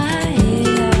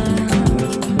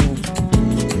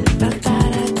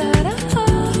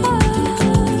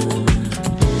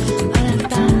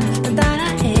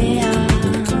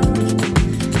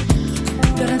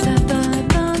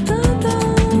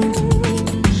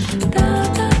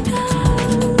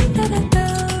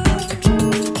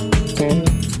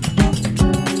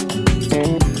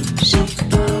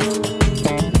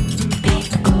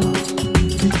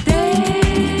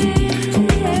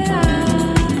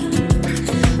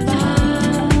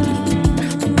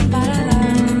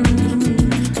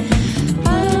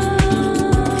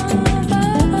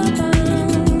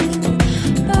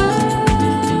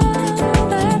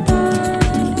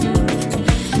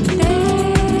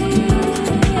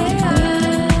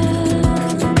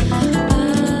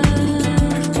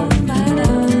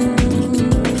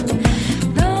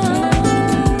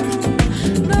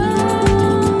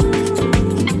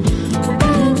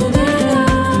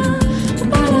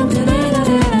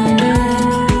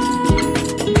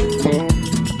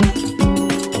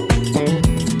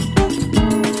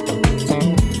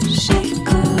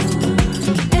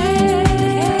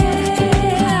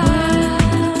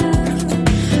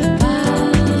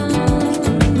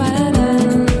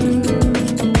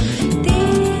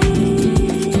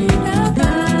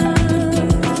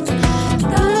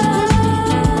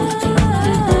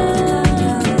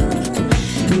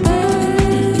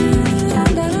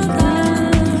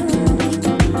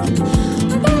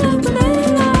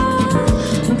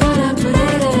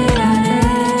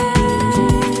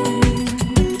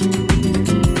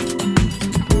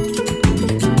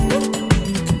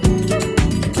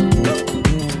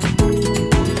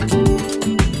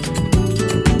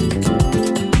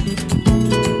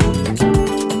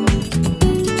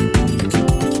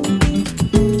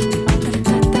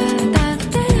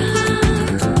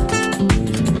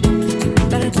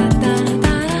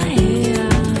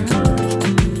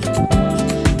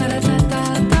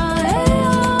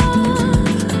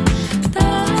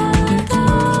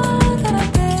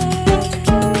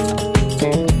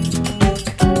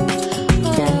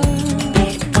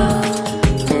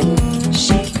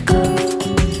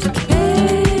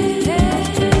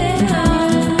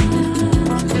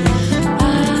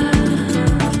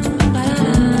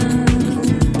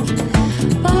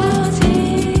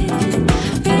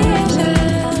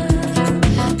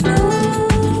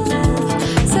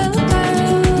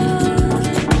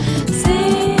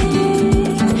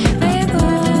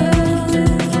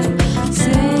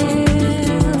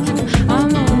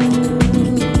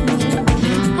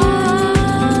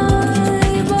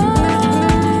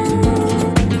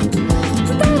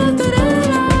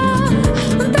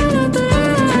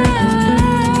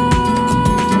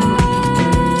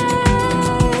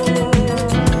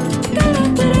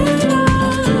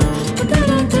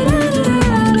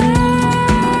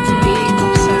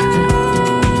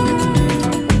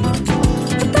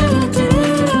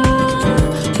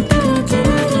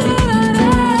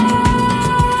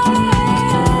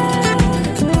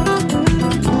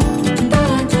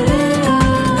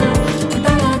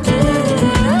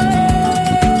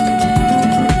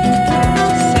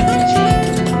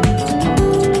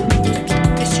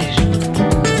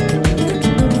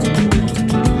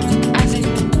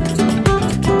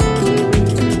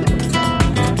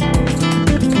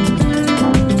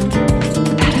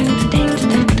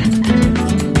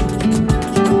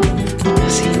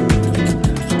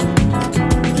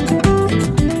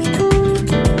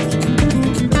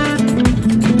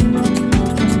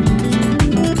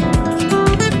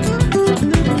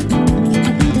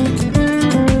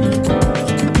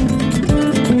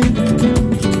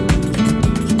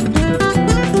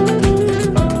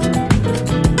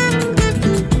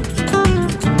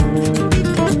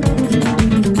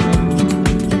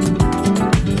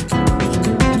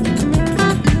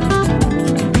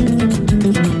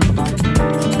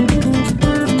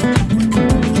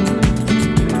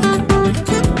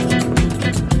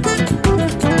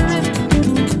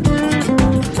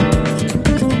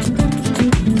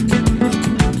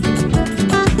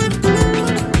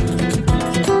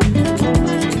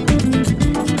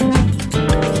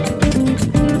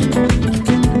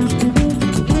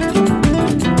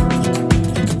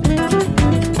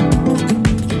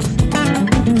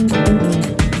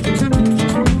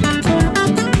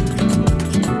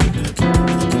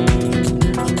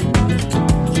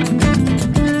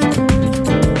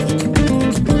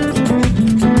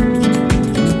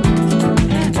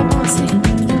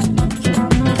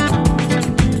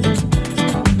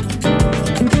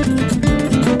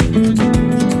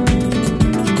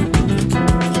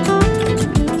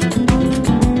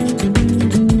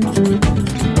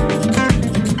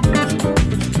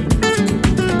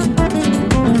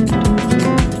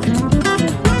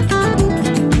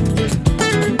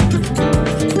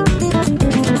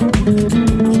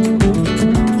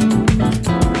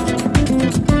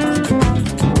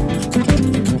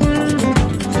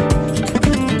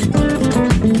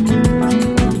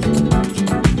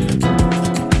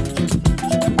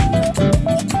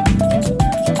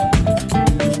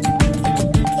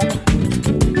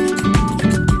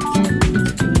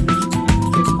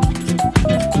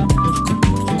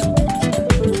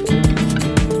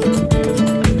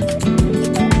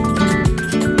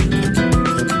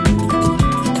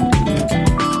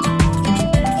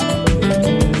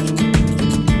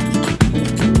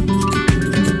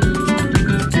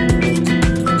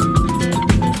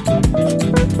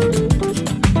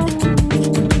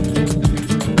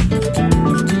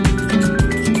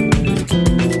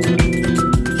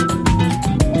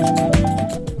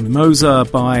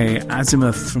Formosa by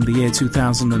Azimuth from the year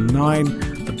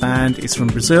 2009. The band is from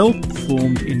Brazil,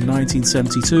 formed in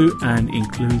 1972 and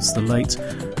includes the late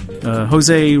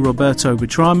Jose Roberto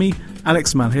Buitrame,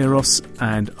 Alex Malheiros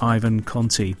and Ivan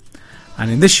Conti. And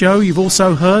in this show you've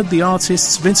also heard the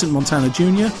artists Vincent Montana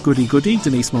Jr., Goody Goody,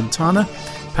 Denise Montana,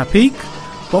 Papik,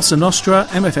 Bossa Nostra,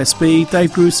 MFSB,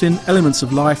 Dave Grusin, Elements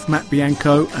of Life, Matt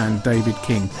Bianco and David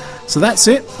King. So that's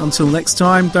it. Until next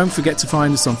time, don't forget to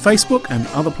find us on Facebook and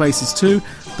other places too.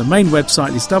 The main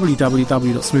website is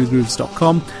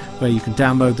www.smoothgrooves.com, where you can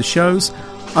download the shows.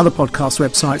 Other podcast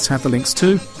websites have the links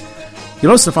too.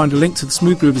 You'll also find a link to the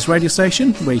Smooth Groovers radio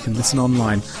station, where you can listen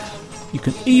online. You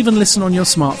can even listen on your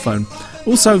smartphone.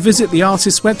 Also visit the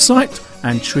artist's website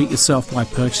and treat yourself by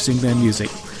purchasing their music.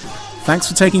 Thanks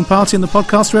for taking part in the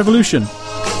podcast revolution.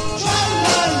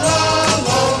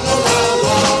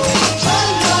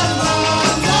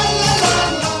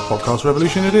 Podcast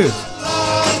revolution it is.